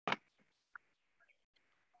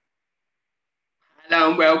Hello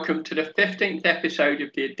and welcome to the 15th episode of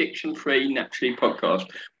the Addiction Free Naturally podcast.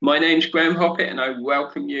 My name's Graham Hoppett and I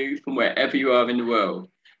welcome you from wherever you are in the world.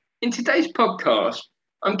 In today's podcast,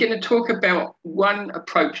 I'm going to talk about one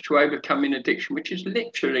approach to overcoming addiction, which is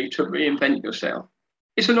literally to reinvent yourself.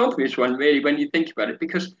 It's an obvious one, really, when you think about it,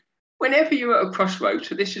 because whenever you're at a crossroads,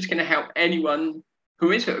 so this is going to help anyone who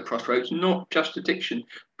is at a crossroads, not just addiction.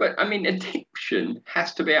 But I mean, addiction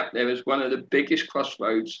has to be up there as one of the biggest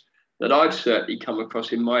crossroads that I've certainly come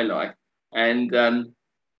across in my life. And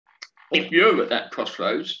if you're at that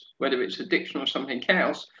crossroads, whether it's addiction or something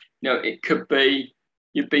else, it could be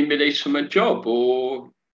you've been released from a job, or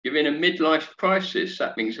you're in a midlife crisis.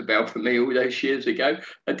 That rings a bell for me all those years ago.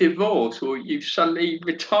 A divorce, or you've suddenly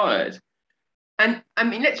retired. And I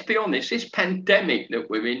mean, let's be honest, this pandemic that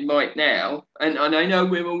we're in right now, and I know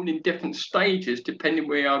we're all in different stages depending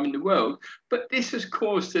where you are in the world, but this has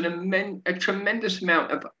caused a tremendous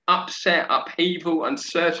amount of upset, upheaval,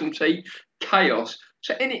 uncertainty, chaos.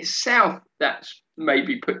 So in itself, that's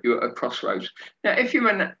maybe put you at a crossroads. Now, if you're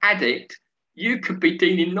an addict, you could be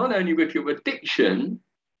dealing not only with your addiction,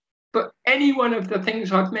 but any one of the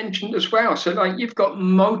things I've mentioned as well. So like you've got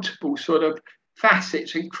multiple sort of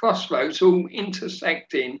facets and crossroads all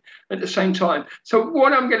intersecting at the same time. So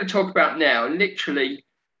what I'm going to talk about now literally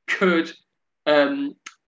could be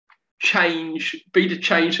the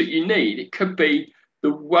change that you need. It could be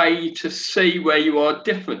the way to see where you are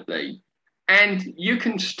differently. And you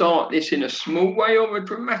can start this in a small way or a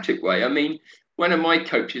dramatic way. I mean, one of my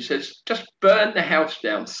coaches says, just burn the house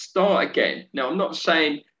down, start again. Now, I'm not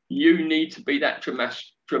saying you need to be that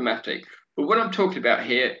dramatic. But what I'm talking about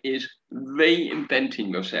here is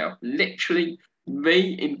reinventing yourself, literally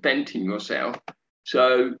reinventing yourself.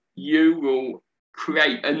 So you will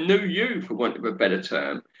create a new you, for want of a better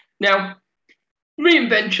term. Now,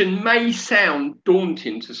 reinvention may sound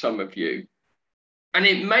daunting to some of you, and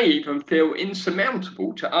it may even feel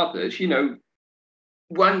insurmountable to others.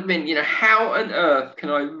 One thing, how on earth can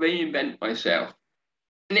I reinvent myself?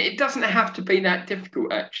 And it doesn't have to be that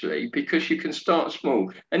difficult, actually, because you can start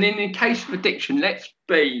small. And in the case of addiction, let's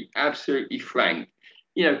be absolutely frank.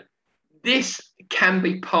 This can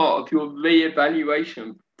be part of your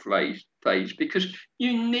reevaluation phase because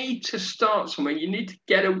you need to start somewhere. You need to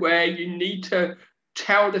get aware. You need to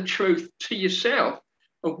tell the truth to yourself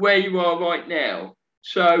of where you are right now.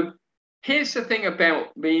 So here's the thing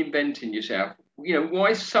about reinventing yourself.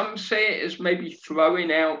 Why some see it as maybe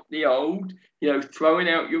throwing out the old, throwing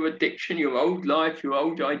out your addiction, your old life, your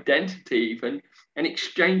old identity even, and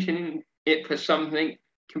exchanging it for something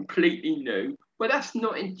completely new. Well, that's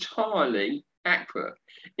not entirely accurate.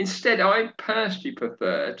 Instead, I personally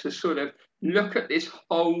prefer to sort of look at this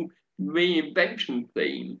whole reinvention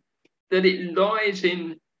theme, that it lies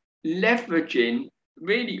in leveraging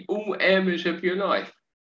really all areas of your life.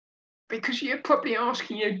 Because you're probably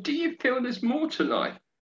asking, do you feel there's more to life?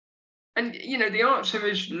 And, the answer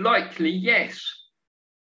is likely yes.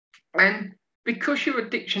 And because your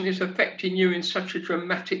addiction is affecting you in such a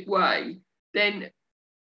dramatic way, then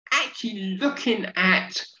actually looking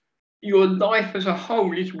at your life as a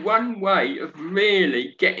whole is one way of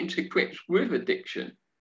really getting to grips with addiction.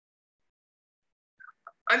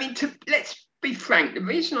 I mean, let's be frank, the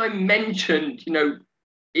reason I mentioned,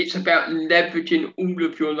 it's about leveraging all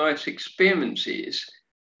of your life's experiences,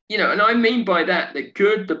 and I mean by that the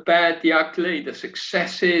good, the bad, the ugly, the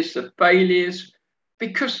successes, the failures,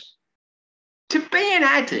 because to be an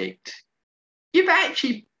addict, you've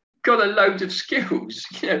actually got a load of skills.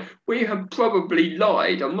 We have probably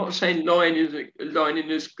lied. I'm not saying lying is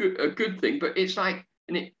a good thing, but it's like,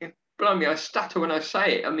 and blimey, I stutter when I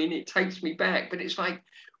say it. I mean, it takes me back, but it's like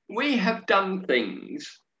we have done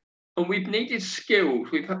things and we've needed skills.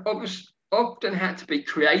 We've often had to be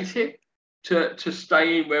creative to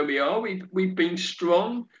stay in where we are. We've been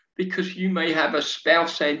strong because you may have a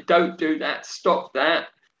spouse saying, don't do that, stop that.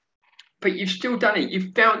 But you've still done it.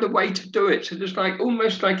 You've found a way to do it. So there's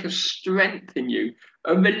almost like a strength in you,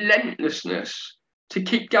 a relentlessness to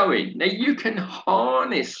keep going. Now you can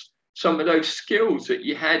harness some of those skills that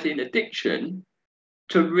you had in addiction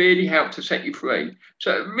to really help to set you free.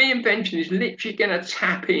 So reinvention is literally going to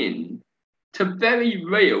tap in to very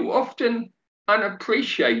real, often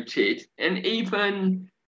unappreciated, and even,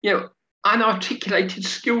 unarticulated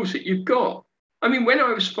skills that you've got. I mean, when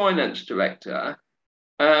I was finance director,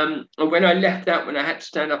 and when I left that, when I had to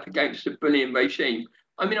stand up against the bullying regime,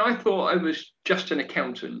 I mean, I thought I was just an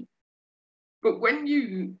accountant. But when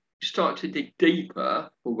you start to dig deeper,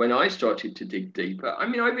 or when I started to dig deeper, I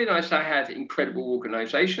mean, I realized I had incredible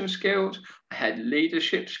organization skills, I had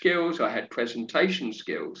leadership skills, I had presentation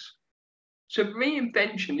skills. So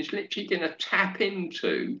reinvention is literally going to tap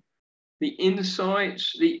into the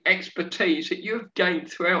insights, the expertise that you've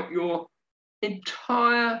gained throughout your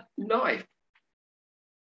entire life.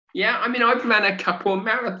 Yeah, I mean, I've ran a couple of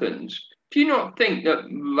marathons. Do you not think that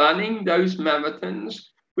running those marathons,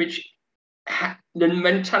 which the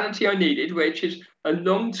mentality I needed, which is a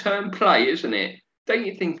long-term play, isn't it? Don't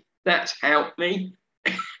you think that's helped me?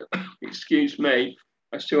 Excuse me,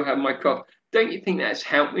 I still have my cough. Don't you think that's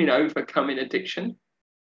helped me in overcoming addiction?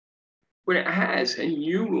 Well, it has, and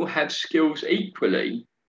you will have skills equally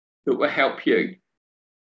that will help you.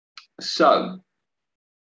 So,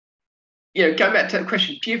 going back to the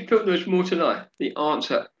question, do you feel there's more to life? The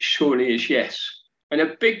answer surely is yes. And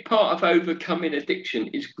a big part of overcoming addiction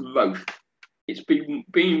is growth. It's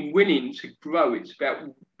being willing to grow. It's about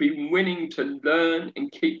being willing to learn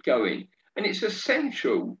and keep going. And it's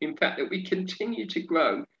essential, in fact, that we continue to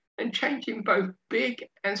grow and change in both big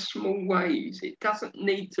and small ways. It doesn't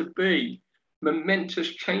need to be momentous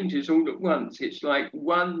changes all at once. It's like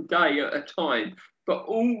one day at a time, but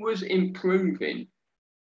always improving.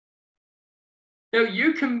 Now,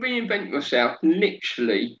 you can reinvent yourself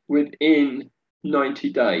literally within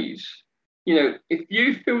 90 days. If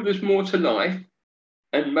you feel there's more to life,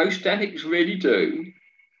 and most addicts really do,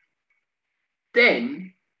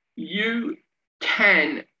 then you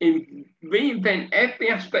can reinvent every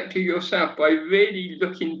aspect of yourself by really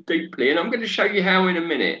looking deeply. And I'm going to show you how in a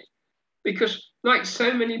minute. Because like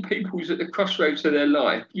so many people's at the crossroads of their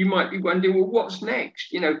life, you might be wondering, well, what's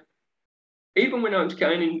next? Even when I was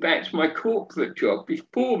going back to my corporate job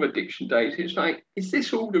before addiction days, it's like, is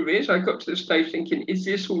this all there is? I got to the stage thinking, is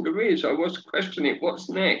this all there is? I was questioning, what's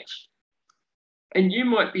next? And you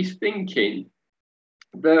might be thinking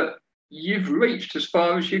that you've reached as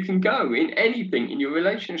far as you can go in anything, in your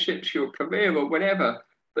relationships, your career, or whatever.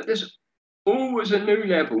 But there's always a new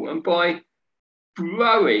level. And by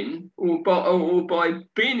growing or by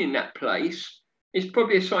being in that place, it's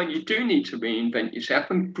probably a sign you do need to reinvent yourself.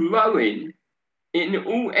 And growing in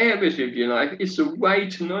all areas of your life is the way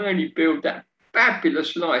to not only build that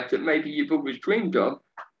fabulous life that maybe you've always dreamed of,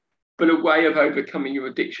 but a way of overcoming your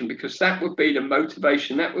addiction, because that would be the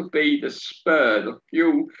motivation, that would be the spur, the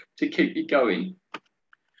fuel to keep you going.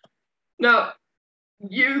 Now,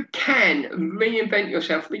 you can reinvent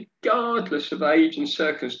yourself regardless of age and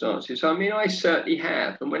circumstances. I mean, I certainly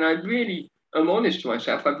have. And when I really am honest to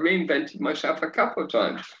myself, I've reinvented myself a couple of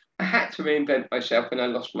times. I had to reinvent myself when I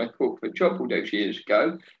lost my corporate job all those years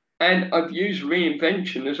ago. And I've used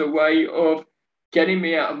reinvention as a way of getting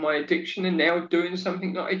me out of my addiction and now doing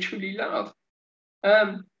something that I truly love.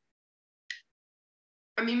 I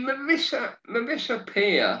mean, Marissa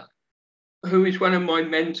Peer, who is one of my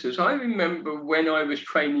mentors, I remember when I was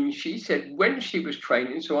training, she said when she was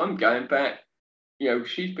training, so I'm going back,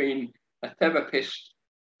 she's been a therapist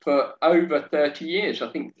for over 30 years,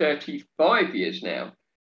 I think 35 years now.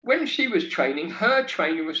 When she was training, her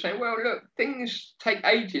trainer was saying, well, look, things take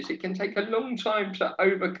ages. It can take a long time to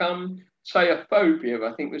overcome, say, a phobia,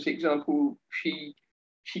 I think was the example she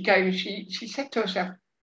gave. And she said to herself,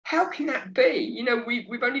 how can that be?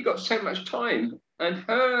 We've only got so much time. And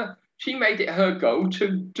she made it her goal to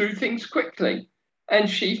do things quickly. And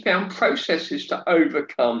she found processes to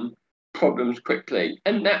overcome problems quickly.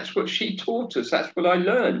 And that's what she taught us. That's what I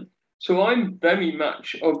learned. So I'm very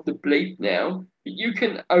much of the belief now that you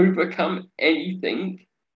can overcome anything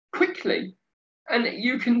quickly. And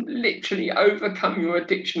you can literally overcome your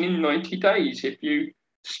addiction in 90 days if you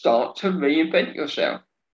start to reinvent yourself.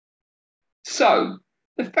 So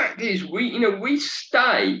the fact is, we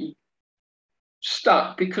stay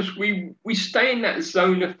stuck because we stay in that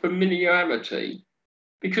zone of familiarity,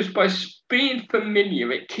 because by being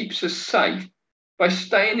familiar, it keeps us safe. By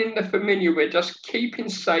staying in the familiar, we're just keeping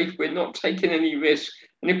safe, we're not taking any risk.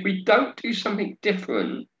 And if we don't do something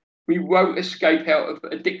different, we won't escape out of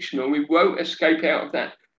addiction, or we won't escape out of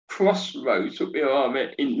that crossroads that we are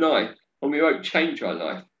in life, and we won't change our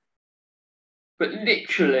life. But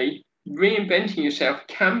literally, reinventing yourself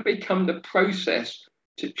can become the process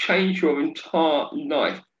to change your entire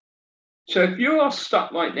life. So if you are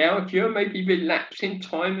stuck right now, if you're maybe relapsing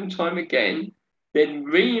time and time again, then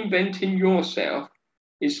reinventing yourself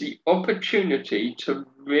is the opportunity to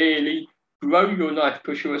really grow your life,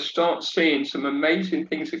 because you will start seeing some amazing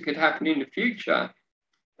things that could happen in the future.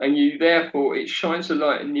 And therefore, it shines a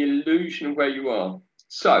light in the illusion of where you are.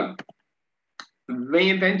 So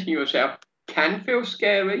reinventing yourself can feel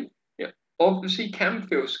scary. It obviously can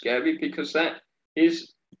feel scary, because that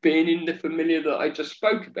is being in the familiar that I just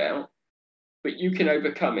spoke about. But you can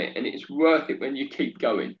overcome it, and it's worth it when you keep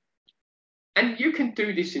going. And you can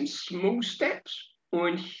do this in small steps. or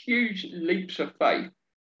in huge leaps of faith.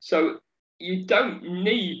 So you don't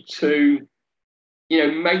need to,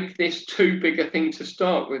 make this too big a thing to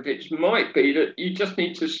start with. It might be that you just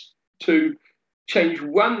need to change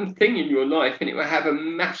one thing in your life and it will have a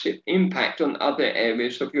massive impact on other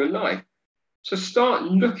areas of your life. So start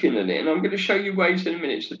looking at it, and I'm going to show you ways in a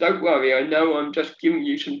minute. So don't worry, I know I'm just giving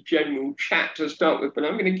you some general chat to start with, but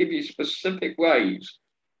I'm going to give you specific ways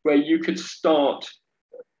where you could start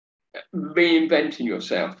reinventing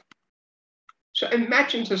yourself. So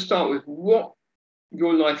imagine to start with what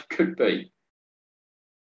your life could be.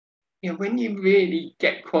 When you really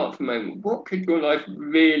get quiet for a moment, what could your life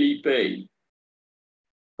really be?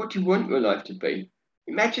 What do you want your life to be?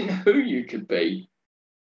 Imagine who you could be.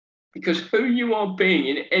 Because who you are being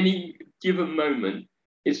in any given moment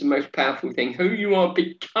is the most powerful thing. Who you are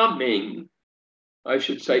becoming, I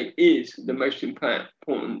should say, is the most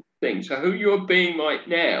important thing. So who you're being right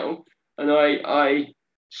now, and I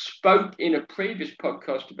spoke in a previous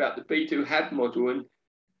podcast about the Be Do Have model and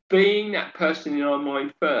being that person in our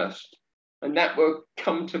mind first. And that will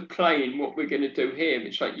come to play in what we're going to do here.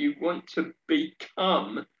 It's like you want to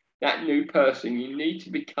become that new person. You need to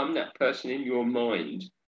become that person in your mind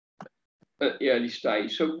at the early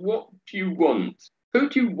stage. So what do you want? Who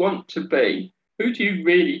do you want to be? Who do you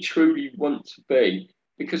really truly want to be?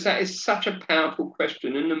 Because that is such a powerful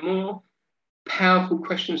question. And the more powerful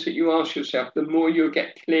questions that you ask yourself, the more you'll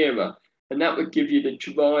get clearer. And that would give you the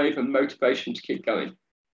drive and motivation to keep going.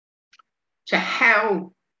 So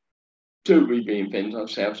how do we reinvent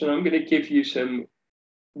ourselves? And I'm going to give you some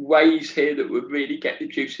ways here that would really get the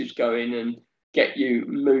juices going and get you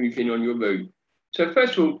moving on your route. So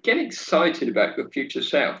first of all, get excited about your future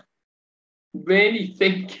self. Really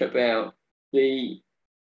think about the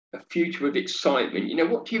future with excitement.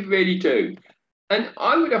 What do you really do? And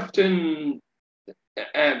I would often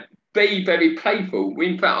be very playful.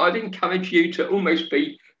 In fact, I'd encourage you to almost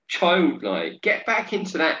be childlike. Get back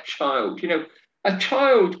into that child. A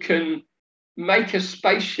child can make a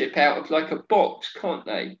spaceship out of like a box, can't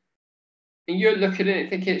they? And you're looking at it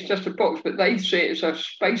thinking it's just a box, but they see it as a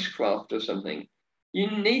spacecraft or something. You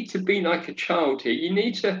need to be like a child here. You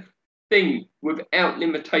need to think without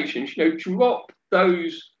limitations. Drop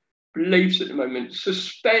those beliefs at the moment.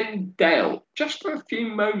 Suspend doubt. Just for a few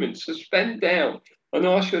moments, suspend doubt and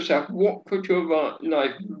ask yourself, what could your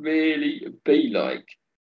life really be like?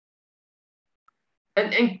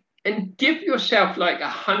 And give yourself like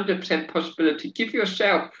 100% possibility. Give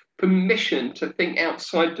yourself permission to think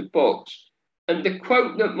outside the box. And the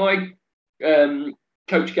quote that my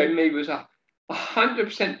coach gave me was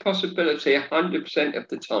 100% possibility 100% of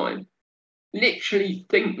the time. Literally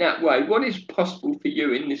think that way. What is possible for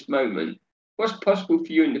you in this moment? What's possible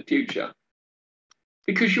for you in the future?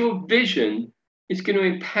 Because your vision is going to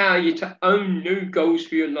empower you to own new goals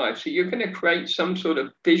for your life. So you're going to create some sort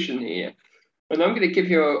of vision here. And I'm going to give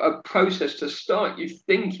you a process to start you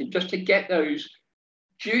thinking, just to get those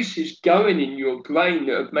juices going in your brain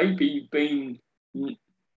that have maybe been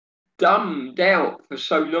dumbed out for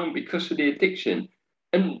so long because of the addiction.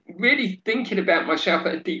 And really thinking about myself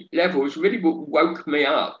at a deep level is really what woke me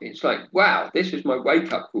up. It's like, wow, this is my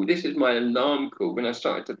wake up call. This is my alarm call when I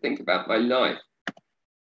started to think about my life.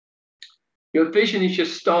 Your vision is your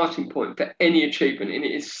starting point for any achievement, and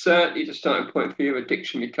it is certainly the starting point for your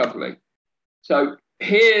addiction recovery. So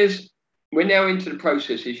we're now into the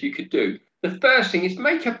processes you could do. The first thing is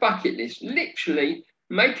make a bucket list. Literally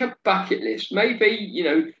make a bucket list. Maybe,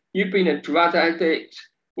 you've been a drug addict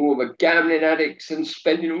or a gambling addict and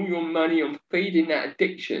spending all your money on feeding that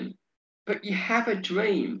addiction, but you have a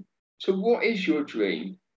dream. So what is your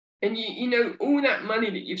dream? And all that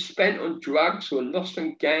money that you've spent on drugs or lost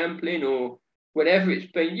on gambling or whatever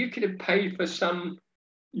it's been, you could have paid for some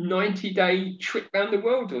 90-day trip around the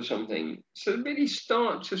world or something. So really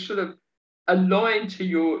start to sort of align to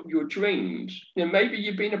your dreams. Maybe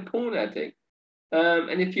you've been a porn addict.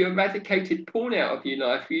 And if you eradicated porn out of your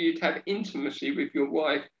life, you'd have intimacy with your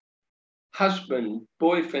wife, husband,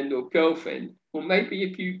 boyfriend, or girlfriend. Or maybe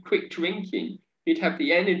if you quit drinking, you'd have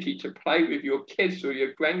the energy to play with your kids or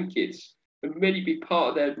your grandkids and really be part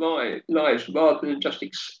of their lives rather than just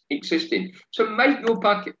existing. So make your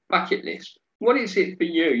bucket list. What is it for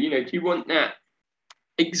you? Do you want that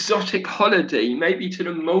exotic holiday, maybe to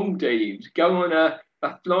the Maldives, go on a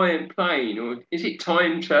flying plane? Or is it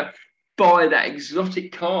time to buy that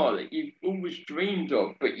exotic car that you've always dreamed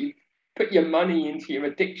of, but you put your money into your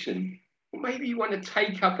addiction? Or maybe you want to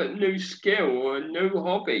take up a new skill or a new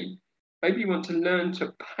hobby. Maybe you want to learn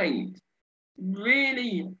to paint.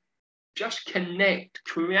 Really just connect,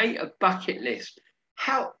 create a bucket list.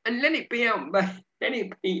 And let it be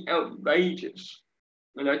outrageous.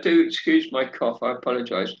 and I do excuse my cough, I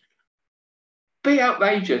apologise. Be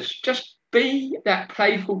outrageous. Just be that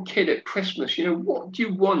playful kid at Christmas. What do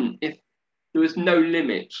you want if there was no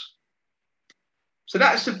limits? So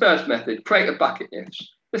that's the first method, create a bucket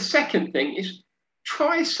list. The second thing is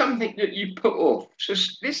try something that you put off. So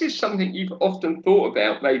this is something you've often thought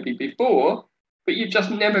about maybe before, but you've just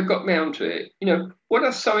never got round to it. What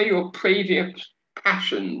are some of your previous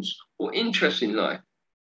passions or interests in life?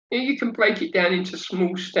 You can break it down into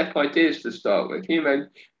small step ideas to start with.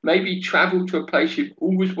 Maybe travel to a place you've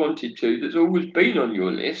always wanted to, that's always been on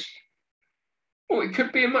your list. Or it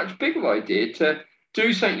could be a much bigger idea to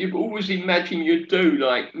do something you've always imagined you'd do,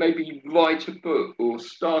 like maybe write a book or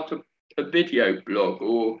start a video blog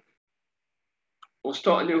or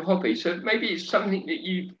start a new hobby. So maybe it's something that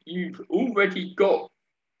you've already got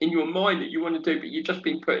in your mind that you want to do, but you've just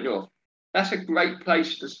been putting off. That's a great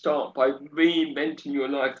place to start by reinventing your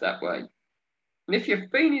life that way. And if you're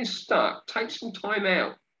feeling stuck, take some time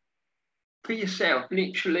out for yourself.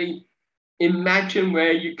 Literally imagine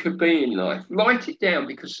where you could be in life. Write it down,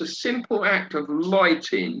 because the simple act of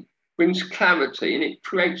writing brings clarity and it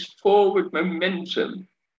creates forward momentum.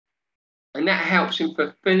 And that helps in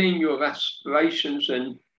fulfilling your aspirations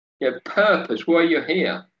and your purpose while you're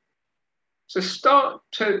here. So start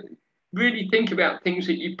to really think about things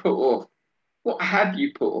that you put off. What have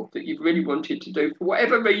you put off that you've really wanted to do for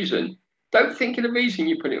whatever reason? Don't think of the reason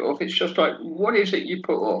you put it off. It's just like, what is it you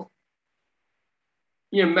put off?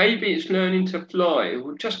 Maybe it's learning to fly,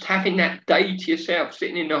 or just having that day to yourself,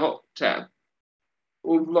 sitting in the hot tub,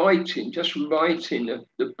 or just writing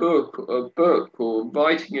a book, or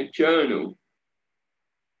writing a journal,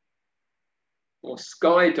 or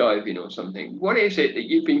skydiving or something. What is it that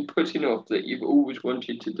you've been putting off that you've always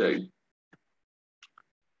wanted to do?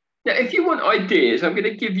 Now, if you want ideas, I'm going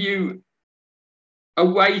to give you a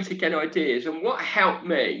way to get ideas. And what helped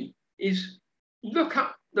me is look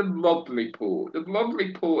up the Robb Report. The Robb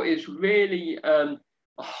Report is really a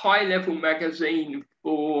high-level magazine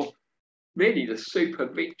for really the super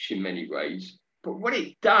rich in many ways. But what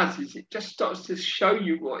it does is it just starts to show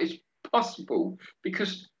you what is possible,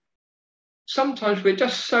 because sometimes we're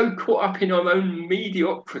just so caught up in our own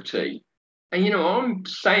mediocrity. And, I'm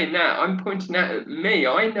saying that, I'm pointing out at me.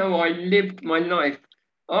 I know I lived my life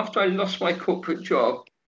after I lost my corporate job.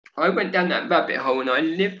 I went down that rabbit hole and I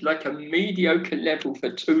lived like a mediocre level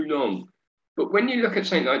for too long. But when you look at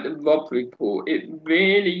something like the Robb Report, it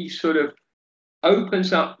really sort of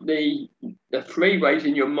opens up the freeways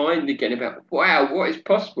in your mind again about, wow, what is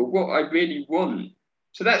possible, what I really want.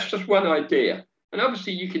 So that's just one idea. And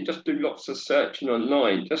obviously you can just do lots of searching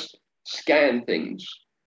online, just scan things.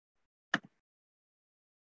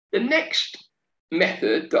 The next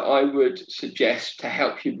method that I would suggest to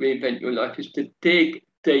help you reinvent your life is to dig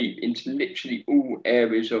deep into literally all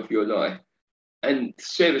areas of your life. And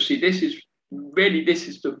seriously, this is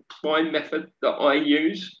the prime method that I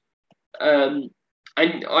use. And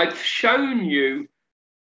I've shown you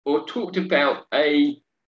or talked about a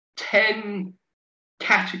 10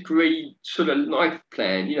 category sort of life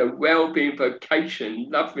plan, well-being, vocation,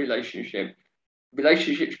 love, relationships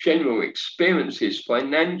general, experiences,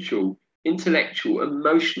 financial, intellectual,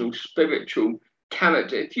 emotional, spiritual,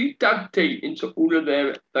 character. If you dug deep into all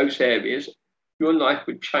of those areas, your life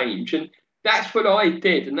would change. And that's what I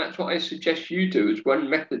did. And that's what I suggest you do as one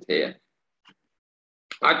method here.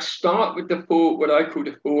 I'd start with what I call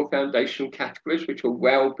the four foundational categories, which are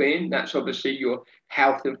well-being. That's obviously your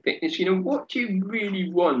health and fitness. What do you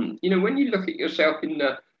really want? When you look at yourself in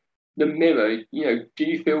the mirror, do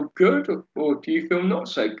you feel good or do you feel not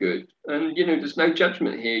so good? And, there's no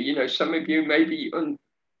judgment here. Some of you may be on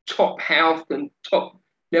top health and top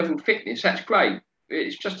level fitness. That's great.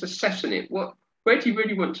 It's just assessing it. Where do you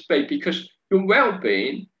really want to be? Because your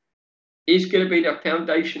well-being is going to be the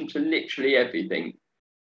foundation to literally everything.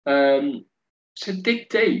 So dig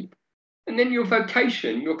deep. And then your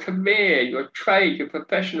vocation, your career, your trade, your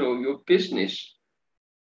professional, your business.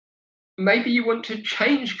 Maybe you want to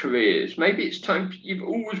change careers. Maybe it's time. You've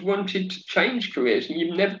always wanted to change careers and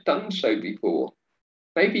you've never done so before.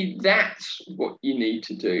 Maybe that's what you need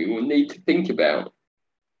to do or need to think about.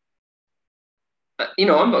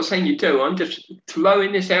 I'm not saying you do. I'm just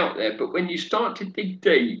throwing this out there. But when you start to dig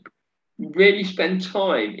deep, really spend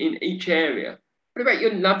time in each area. What about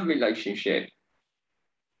your love relationship?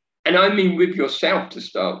 And I mean with yourself to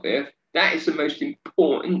start with. That is the most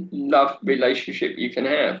important love relationship you can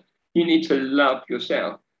have. You need to love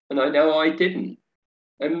yourself. And I know I didn't.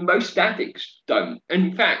 And most addicts don't.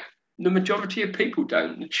 In fact, the majority of people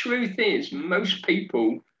don't. The truth is, most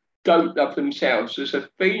people don't love themselves. There's a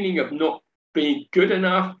feeling of not being good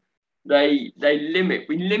enough. we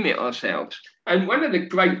limit ourselves. And one of the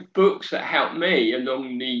great books that helped me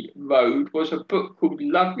along the road was a book called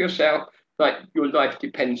Love Yourself Like Your Life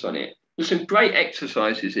Depends on It. There's some great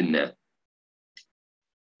exercises in there.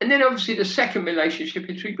 And then obviously the second relationship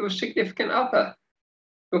is with your significant other,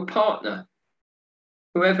 your partner,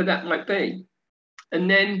 whoever that might be. And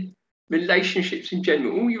then relationships in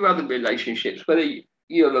general, all your other relationships, whether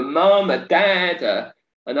you're a mum, a dad,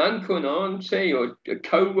 an uncle, an auntie, or a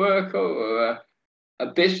co-worker, or a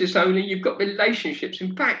business owner, you've got relationships.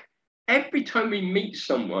 In fact, every time we meet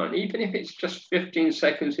someone, even if it's just 15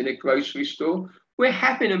 seconds in a grocery store, we're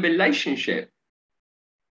having a relationship.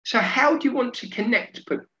 So how do you want to connect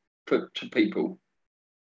to people?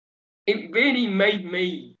 It really made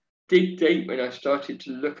me dig deep when I started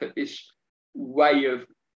to look at this way of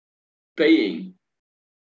being.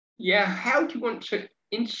 Yeah, how do you want to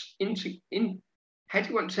how do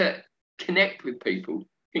you want to connect with people?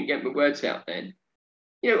 Couldn't get my words out then.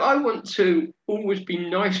 I want to always be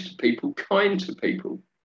nice to people, kind to people.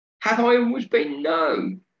 Have I always been?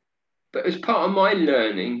 No. But as part of my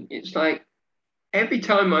learning, it's like every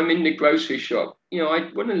time I'm in the grocery shop, I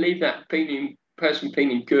want to leave that person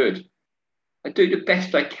feeling good. I do the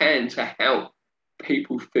best I can to help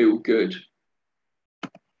people feel good.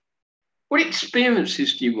 What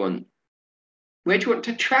experiences do you want? Where do you want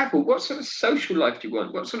to travel? What sort of social life do you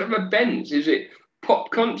want? What sort of events? Is it pop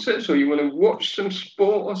concerts, or you want to watch some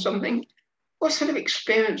sport or something? What sort of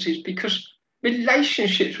experiences? Because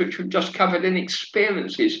relationships, which we've just covered, and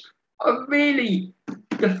experiences are really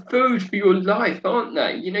the food for your life, aren't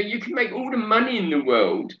they? You can make all the money in the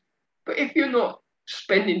world, but if you're not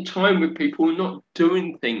spending time with people, not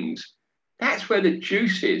doing things, that's where the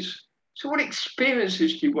juice is. So what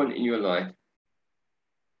experiences do you want in your life?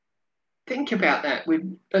 Think about that with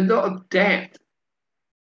a lot of depth.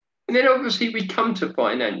 And then obviously we come to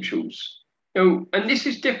financials. And this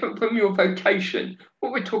is different from your vocation.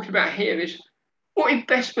 What we're talking about here is, what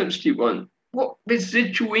investments do you want? What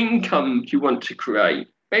residual income do you want to create?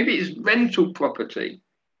 Maybe it's rental property.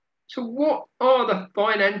 So what are the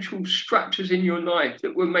financial structures in your life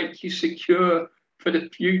that will make you secure for the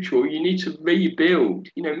future, or you need to rebuild?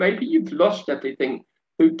 Maybe you've lost everything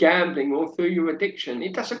through gambling or through your addiction.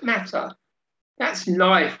 It doesn't matter. That's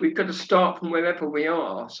life. We've got to start from wherever we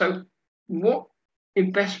are. So what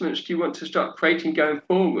investments do you want to start creating going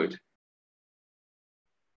forward?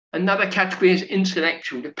 Another category is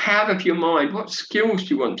intellectual, the power of your mind. What skills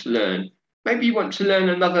do you want to learn? Maybe you want to learn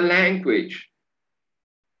another language.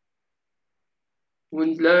 You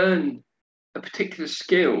want to learn a particular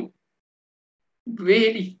skill.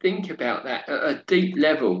 Really think about that at a deep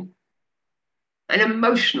level. And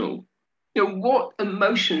emotional. What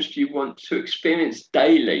emotions do you want to experience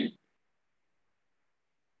daily?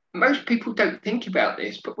 Most people don't think about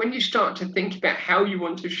this, but when you start to think about how you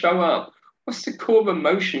want to show up, what's the core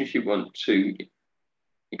emotions you want to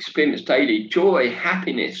experience daily? Joy,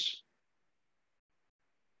 happiness.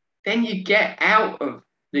 Then you get out of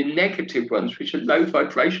the negative ones, which are low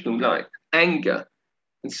vibrational, like anger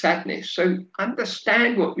and sadness. So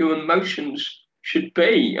understand what your emotions should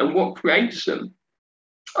be and what creates them.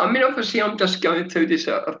 Obviously, I'm just going through this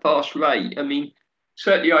at a fast rate.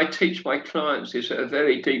 Certainly I teach my clients this at a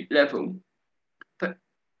very deep level. But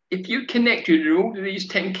if you connected with all of these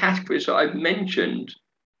 10 categories that I've mentioned,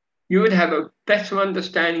 you would have a better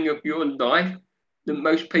understanding of your life than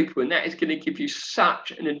most people, and that is going to give you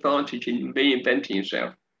such an advantage in reinventing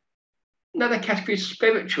yourself. Another category is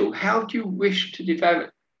spiritual. How do you wish to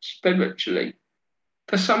develop spiritually?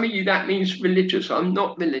 For some of you, that means religious. I'm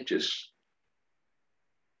not religious.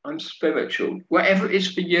 I'm spiritual. Whatever it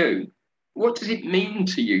is for you, what does it mean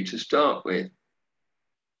to you to start with?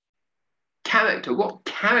 Character. What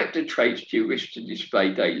character traits do you wish to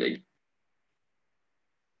display daily?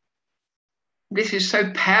 This is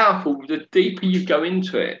so powerful. The deeper you go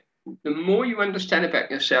into it, the more you understand about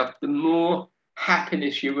yourself, the more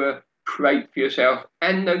happiness you will create for yourself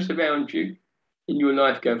and those around you in your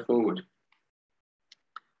life going forward.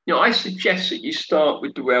 I suggest that you start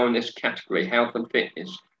with the wellness category, health and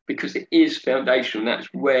fitness, because it is foundational. That's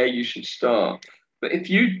where you should start. But if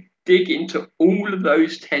you dig into all of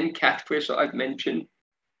those 10 categories that I've mentioned,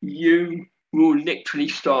 you will literally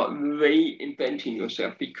start reinventing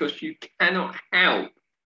yourself, because you cannot help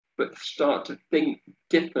but start to think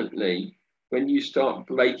differently when you start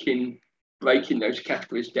breaking those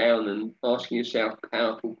categories down and asking yourself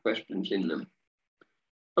powerful questions in them.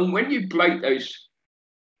 And when you break those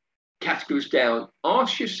categories down,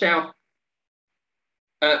 ask yourself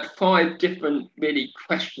 5 different really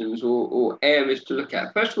questions or areas to look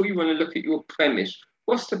at. First of all, you want to look at your premise.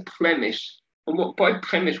 What's the premise And by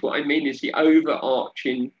premise, what I mean is the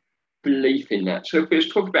overarching belief in that. So if we was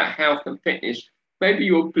talking about health and fitness, maybe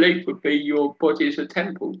your belief would be your body is a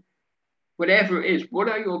temple. Whatever it is, what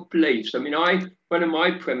are your beliefs? I mean, one of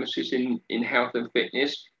my premises in health and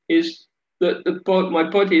fitness is that my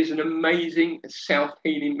body is an amazing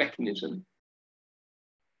self-healing mechanism.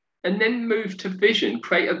 And then move to vision,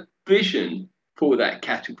 create a vision for that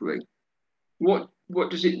category. What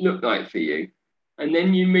does it look like for you? And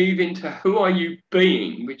then you move into who are you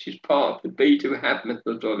being, which is part of the Be to Have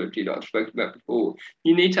methodology that I've spoken about before.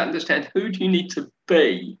 You need to understand who do you need to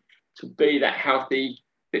be that healthy,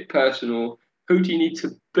 fit person, or who do you need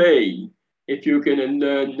to be if you're going to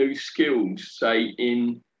learn new skills, say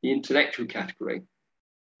in the intellectual category.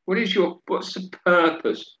 What's the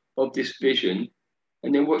purpose of this vision?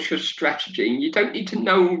 And then what's your strategy? And you don't need to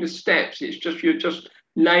know all the steps. It's just you're just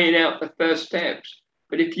laying out the first steps.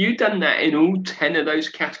 But if you've done that in all 10 of those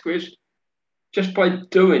categories, just by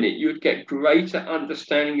doing it, you'd get greater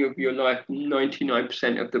understanding of your life than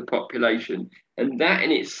 99% of the population. And that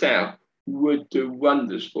in itself would do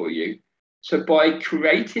wonders for you. So by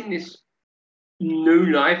creating this new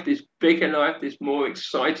life, this bigger life, this more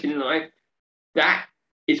exciting life, that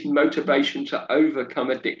is motivation to overcome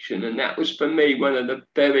addiction. And that was for me one of the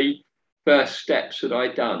very first steps that I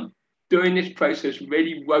done. Doing this process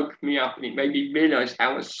really woke me up, and it made me realize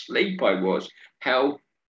how asleep I was, how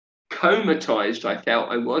comatized I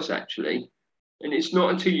felt I was actually. And it's not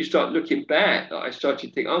until you start looking back that I started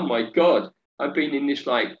to think, oh my God, I've been in this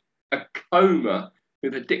like a coma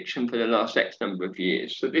with addiction for the last X number of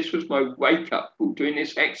years. So this was my wake up call, doing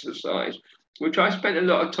this exercise, which I spent a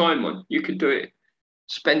lot of time on. You could do it,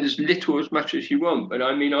 spend as little as much as you want. But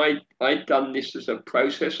I mean, I'd done this as a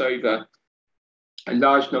process over a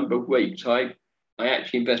large number of weeks. I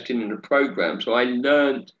actually invested in a program. So I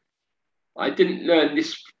didn't learn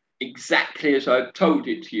this exactly as I've told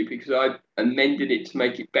it to you, because I've amended it to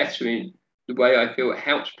make it better in the way I feel it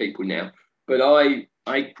helps people now. But I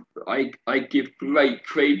give great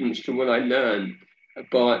credence to what I learned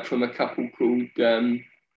from a couple called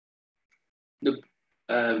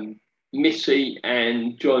Missy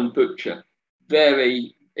and John Butcher.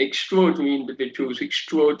 Very extraordinary individuals,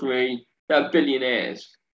 they're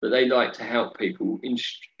billionaires, but they like to help people in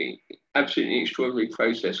absolutely extraordinary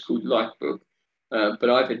process called Lifebook. But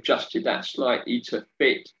I've adjusted that slightly to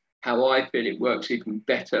fit how I feel it works even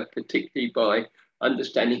better, particularly by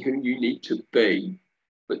understanding who you need to be.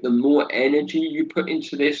 But the more energy you put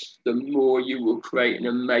into this, the more you will create an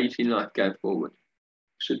amazing life going forward.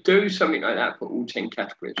 So do something like that for all 10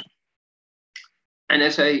 categories. And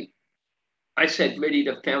as I said, really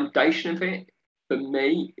the foundation of it for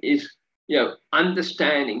me is,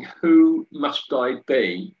 understanding who must I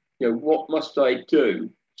be, what must I do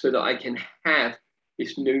so that I can have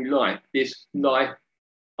this new life, this life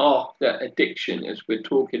after addiction, as we're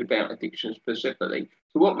talking about addiction specifically.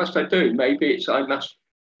 So what must I do? Maybe it's I must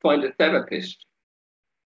find a therapist.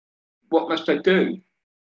 What must I do?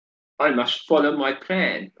 I must follow my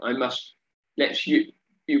plan. I must,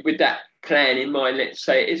 with that plan in mind, let's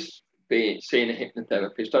say it is seeing a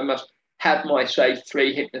hypnotherapist. I must have my, say,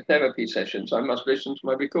 3 hypnotherapy sessions. I must listen to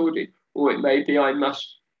my recording. Or it may be I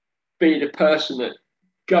must be the person that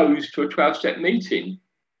goes to a 12-step meeting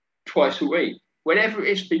twice a week. Whatever it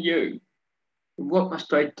is for you, what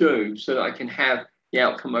must I do so that I can have the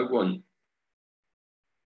outcome I want?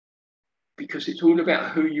 Because it's all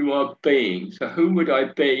about who you are being. So who would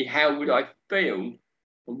I be? How would I feel?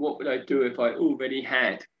 And what would I do if I already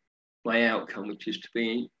had my outcome, which is to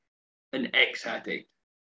be an ex-addict,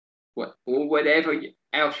 or whatever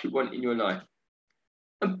else you want in your life?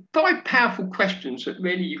 And 5 powerful questions that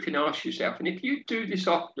really you can ask yourself. And if you do this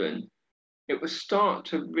often, it will start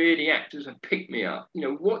to really act as a pick-me-up.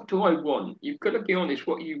 What do I want? You've got to be honest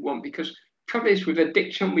what you want, because trouble is with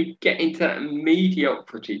addiction, we get into that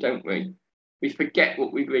mediocrity, don't we? We forget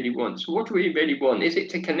what we really want. So what do we really want? Is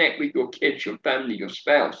it to connect with your kids, your family, your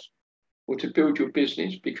spouse, or to build your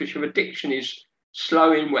business? Because your addiction is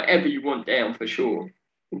slowing whatever you want down for sure.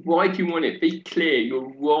 Why do you want it? Be clear. Your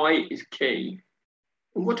why is key.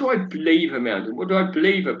 And what do I believe around it? What do I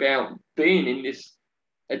believe about being in this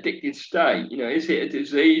addicted state? Is it a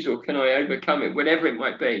disease, or can I overcome it? Whatever it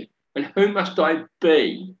might be. And who must I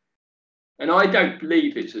be? And I don't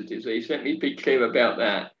believe it's a disease. Let me be clear about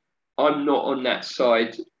that. I'm not on that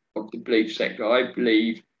side of the belief sector. I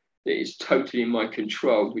believe that it's totally in my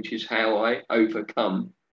control, which is how I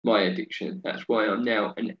overcome my addiction. That's why I'm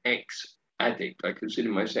now an ex-addict. I consider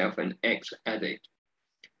myself an ex-addict.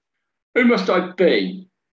 Who must I be?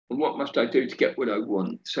 And what must I do to get what I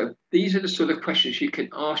want? So these are the sort of questions you can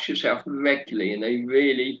ask yourself regularly, and they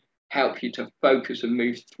really help you to focus and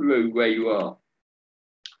move through where you are.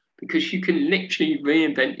 Because you can literally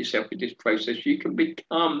reinvent yourself with this process. You can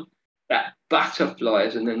become that butterfly,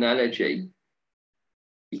 as an analogy.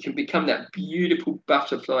 You can become that beautiful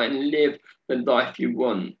butterfly and live the life you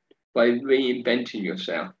want by reinventing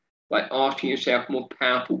yourself, by asking yourself more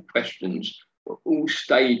powerful questions at all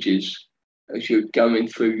stages as you're going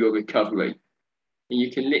through your recovery. And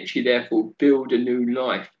you can literally, therefore, build a new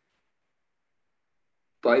life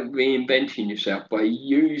by reinventing yourself, by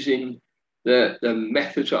using the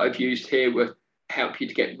methods that I've used here will help you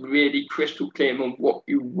to get really crystal clear on what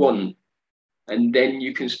you want. And then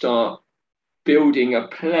you can start building a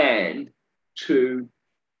plan to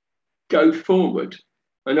go forward.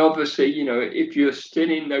 And obviously, if you're still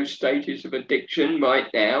in those stages of addiction right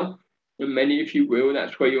now, and many of you will,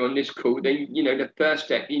 that's why you're on this call, then, the first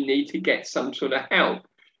step, you need to get some sort of help.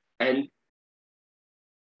 And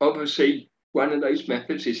obviously, one of those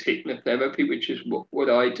methods is hypnotherapy, which is what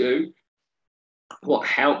I do. What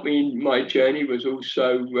helped me in my journey was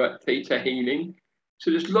also theta healing.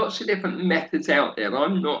 So there's lots of different methods out there.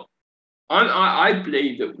 I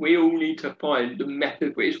believe that we all need to find the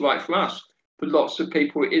method that is right for us. For lots of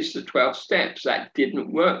people, it is the 12 steps. That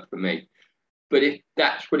didn't work for me. But if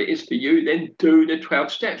that's what it is for you, then do the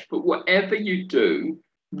 12 steps. But whatever you do,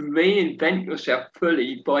 reinvent yourself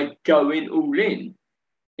fully by going all in.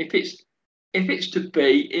 If it's to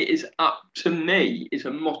be, it is up to me, is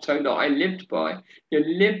a motto that I lived by.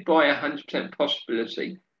 Live by 100%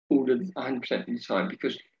 possibility all the 100% of the time,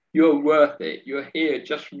 because you're worth it. You're here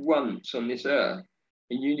just once on this earth,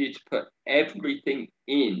 and you need to put everything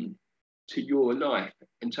in to your life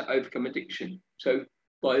and to overcome addiction. So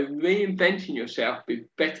by reinventing yourself with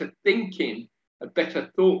better thinking, a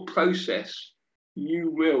better thought process,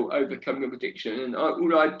 you will overcome your addiction. And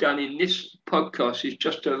all I've done in this podcast is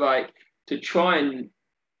just to try and,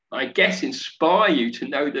 I guess, inspire you to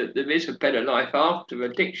know that there is a better life after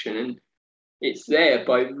addiction. And it's there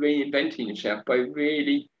by reinventing yourself, by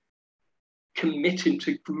really committing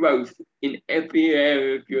to growth in every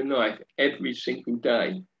area of your life, every single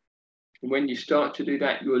day. And when you start to do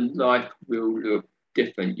that, your life will look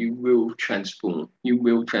different. You will transform. You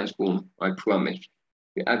will transform, I promise.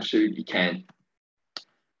 You absolutely can.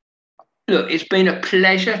 Look, it's been a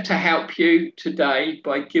pleasure to help you today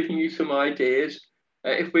by giving you some ideas.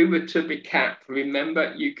 If we were to recap,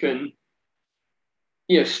 remember, you can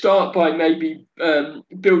start by maybe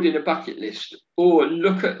building a bucket list, or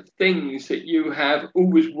look at things that you have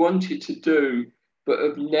always wanted to do but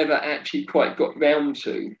have never actually quite got round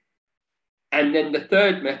to. And then the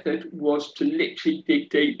third method was to literally dig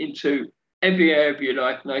deep into every area of your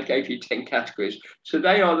life, and I gave you 10 categories. So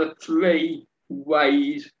they are the 3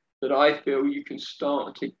 ways that I feel you can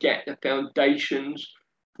start to get the foundations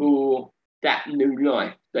for that new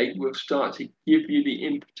life. They will start to give you the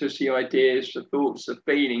impetus, the ideas, the thoughts, the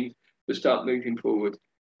feelings to start moving forward.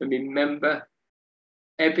 And remember,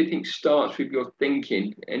 everything starts with your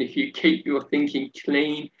thinking. And if you keep your thinking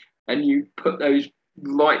clean and you put those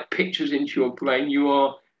right pictures into your brain, you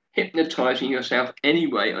are hypnotizing yourself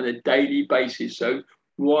anyway on a daily basis. So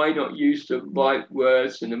why not use the right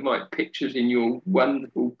words and the right pictures in your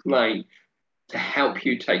wonderful brain to help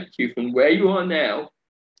you take you from where you are now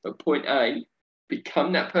at point A,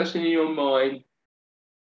 become that person in your mind,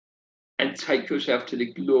 and take yourself to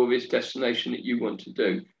the glorious destination that you want to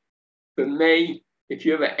do. For me, if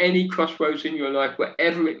you're at any crossroads in your life,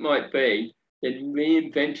 wherever it might be, then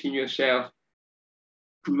reinventing yourself,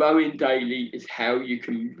 growing daily is how you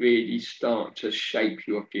can really start to shape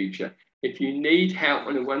your future. If you need help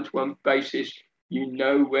on a one-to-one basis, you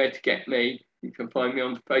know where to get me. You can find me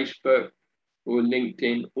on Facebook or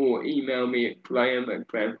LinkedIn, or email me at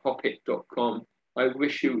graham@grahamhoppit.com. I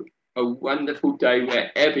wish you a wonderful day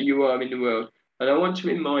wherever you are in the world. And I want to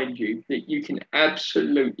remind you that you can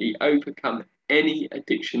absolutely overcome any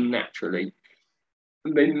addiction naturally.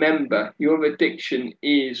 Remember, your addiction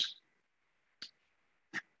is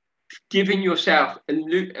giving yourself an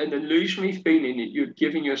illusionary feeling that you're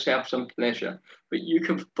giving yourself some pleasure, but you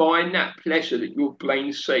can find that pleasure that your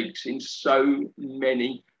brain seeks in so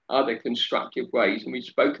many other constructive ways. And we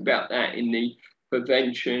spoke about that in the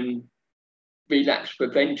relapse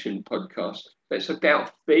prevention podcast. So it's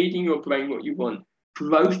about feeding your brain what you want.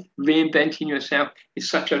 Growth, reinventing yourself is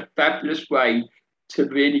such a fabulous way to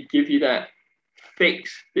really give you that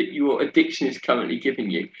fix that your addiction is currently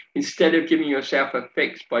giving you. Instead of giving yourself a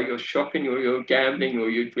fix by your shopping or your gambling or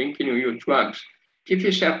your drinking or your drugs, give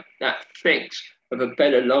yourself that fix of a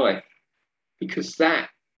better life, because that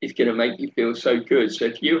is going to make you feel so good. So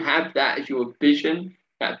if you have that as your vision,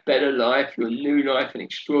 that better life, your new life, an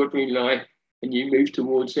extraordinary life, and you move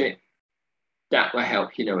towards it, that will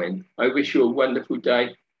help you know in. I wish you a wonderful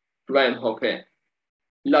day. Graham Hoppett.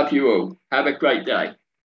 Love you all. Have a great day.